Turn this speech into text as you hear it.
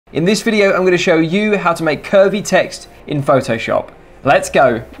In this video, I'm going to show you how to make curvy text in Photoshop. Let's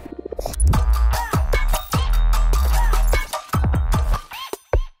go.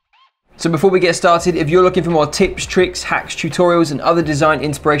 So before we get started, if you're looking for more tips, tricks, hacks, tutorials, and other design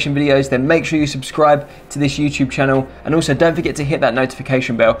inspiration videos, then make sure you subscribe to this YouTube channel. And also don't forget to hit that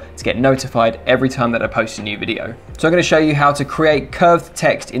notification bell to get notified every time that I post a new video. So I'm going to show you how to create curved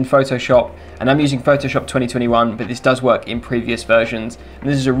text in Photoshop. And I'm using Photoshop 2021, but this does work in previous versions. And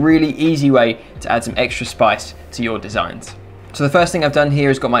this is a really easy way to add some extra spice to your designs. So the first thing I've done here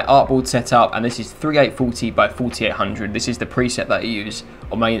is got my artboard set up, and this is 3840 by 4800. This is the preset that I use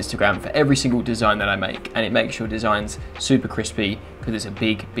on my Instagram for every single design that I make, and it makes your designs super crispy because it's a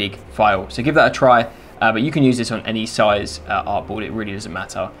big file. So give that a try, but you can use this on any size artboard, it really doesn't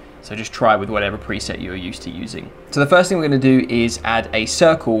matter. So just try with whatever preset you're used to using. So the first thing we're going to do is add a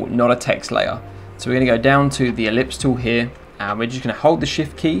circle, not a text layer. So we're going to go down to the ellipse tool here, and we're just going to hold the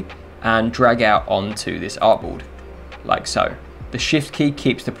shift key and drag out onto this artboard, like so. The shift key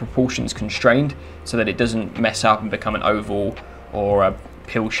keeps the proportions constrained so that it doesn't mess up and become an oval or a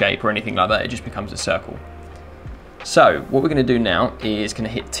pill shape or anything like that. It just becomes a circle. So what we're going to do now is going to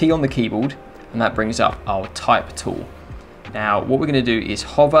hit T on the keyboard, and that brings up our type tool. Now what we're going to do is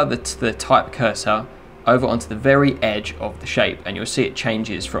hover the type cursor over onto the very edge of the shape, and you'll see it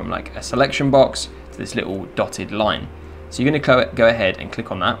changes from like a selection box to this little dotted line. So you're going to go ahead and click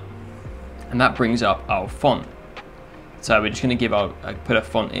on that, and that brings up our font. So we're just going to give put a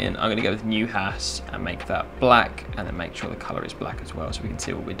font in. I'm going to go with New Has and make that black, and then make sure the color is black as well so we can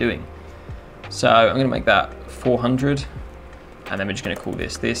see what we're doing. So I'm going to make that 400, and then we're just going to call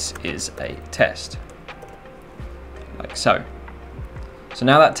this is a test, like so. So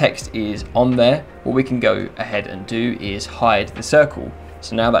now that text is on there, what we can go ahead and do is hide the circle.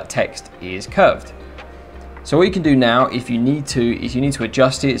 So now that text is curved. So what you can do now, if you need to, is you need to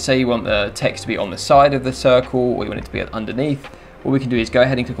adjust it. Say you want the text to be on the side of the circle, or you want it to be underneath. What we can do is go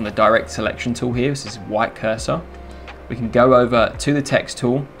ahead and click on the direct selection tool here. This is white cursor. We can go over to the text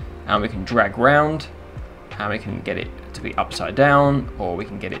tool, and we can drag round, and we can get it to be upside down, or we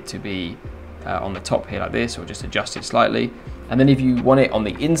can get it to be on the top here like this, or just adjust it slightly. And then if you want it on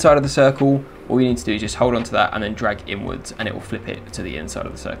the inside of the circle, all you need to do is just hold on to that and then drag inwards, and it will flip it to the inside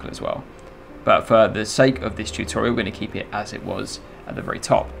of the circle as well. But for the sake of this tutorial, we're going to keep it as it was at the very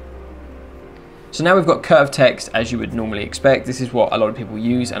top. So now we've got curved text as you would normally expect. This is what a lot of people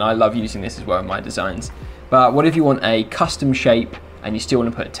use, and I love using this as well in my designs. But what if you want a custom shape and you still want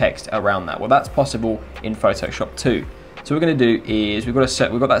to put text around that? Well, that's possible in Photoshop too. So what we're going to do is we've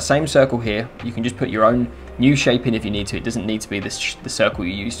got that same circle here. You can just put your own new shape in if you need to. It doesn't need to be the circle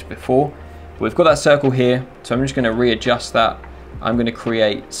you used before. But we've got that circle here, so I'm just going to readjust that. I'm going to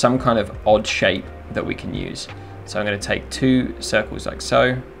create some kind of odd shape that we can use. So I'm going to take two circles like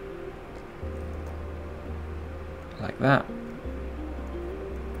so, like that,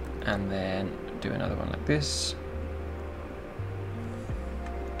 and then do another one like this.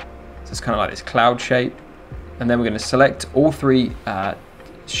 So it's kind of like this cloud shape. And then we're going to select all three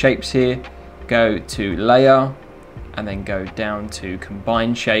shapes here, go to layer, and then go down to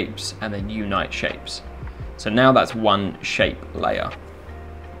combine shapes, and then unite shapes. So now that's one shape layer.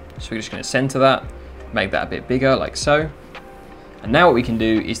 So we're just going to center that, make that a bit bigger like so. And now what we can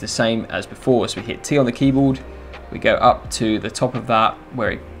do is the same as before. So we hit T on the keyboard, we go up to the top of that where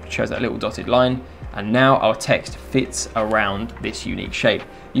it shows that little dotted line, and now our text fits around this unique shape.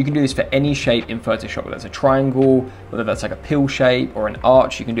 You can do this for any shape in Photoshop, whether that's a triangle, whether that's like a pill shape or an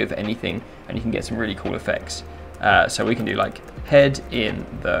arch. You can do it for anything, and you can get some really cool effects. So we can do like head in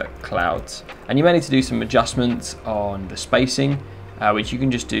the clouds, and you may need to do some adjustments on the spacing, which you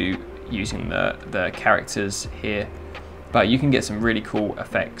can just do using the characters here, but you can get some really cool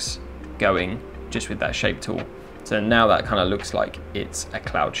effects going just with that shape tool. So now that kind of looks like it's a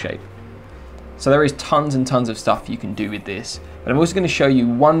cloud shape. So there is tons and tons of stuff you can do with this, but I'm also going to show you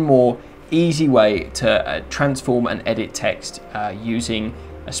one more easy way to transform and edit text using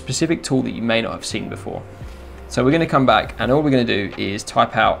a specific tool that you may not have seen before. So we're going to come back, and all we're going to do is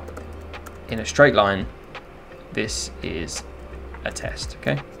type out in a straight line, this is a test,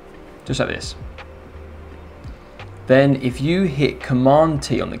 okay? Just like this. Then if you hit Command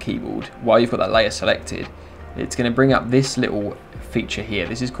T on the keyboard while you've got that layer selected, it's going to bring up this little feature here.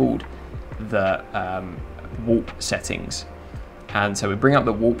 This is called the warp settings. And so we bring up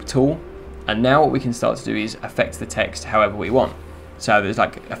the warp tool, and now what we can start to do is affect the text however we want. So there's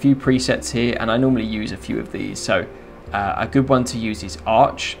like a few presets here, and I normally use a few of these. So a good one to use is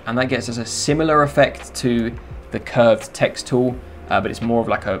Arch, and that gets us a similar effect to the curved text tool, but it's more of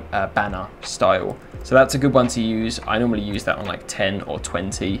like a banner style. So that's a good one to use. I normally use that on like 10 or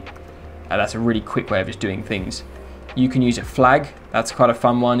 20. That's a really quick way of just doing things. You can use a flag. That's quite a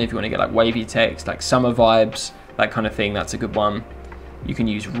fun one if you want to get like wavy text, like summer vibes, that kind of thing. That's a good one. You can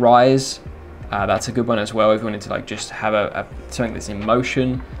use rise. That's a good one as well if you wanted to like just have something that's in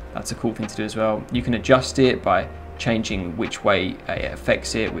motion. That's a cool thing to do as well. You can adjust it by changing which way it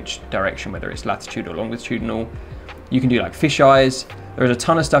affects it, which direction, whether it's latitude or longitudinal. You can do like fish eyes. There's a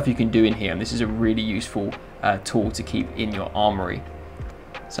ton of stuff you can do in here, and this is a really useful tool to keep in your armory.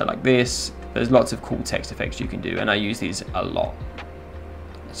 So like this, there's lots of cool text effects you can do, and I use these a lot.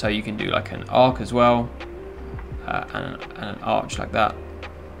 So you can do like an arc as well, and an arch like that.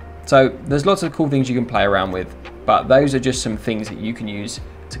 So there's lots of cool things you can play around with, but those are just some things that you can use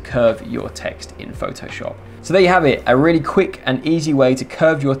to curve your text in Photoshop. So there you have it, a really quick and easy way to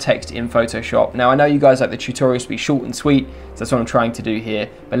curve your text in Photoshop. Now I know you guys like the tutorials to be short and sweet, so that's what I'm trying to do here,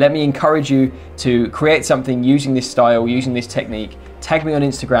 but let me encourage you to create something using this style, using this technique. Tag me on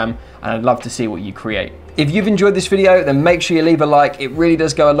Instagram and I'd love to see what you create. If you've enjoyed this video, then make sure you leave a like. It really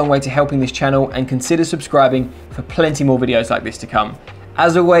does go a long way to helping this channel, and consider subscribing for plenty more videos like this to come.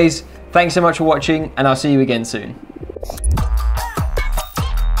 As always, thanks so much for watching, and I'll see you again soon.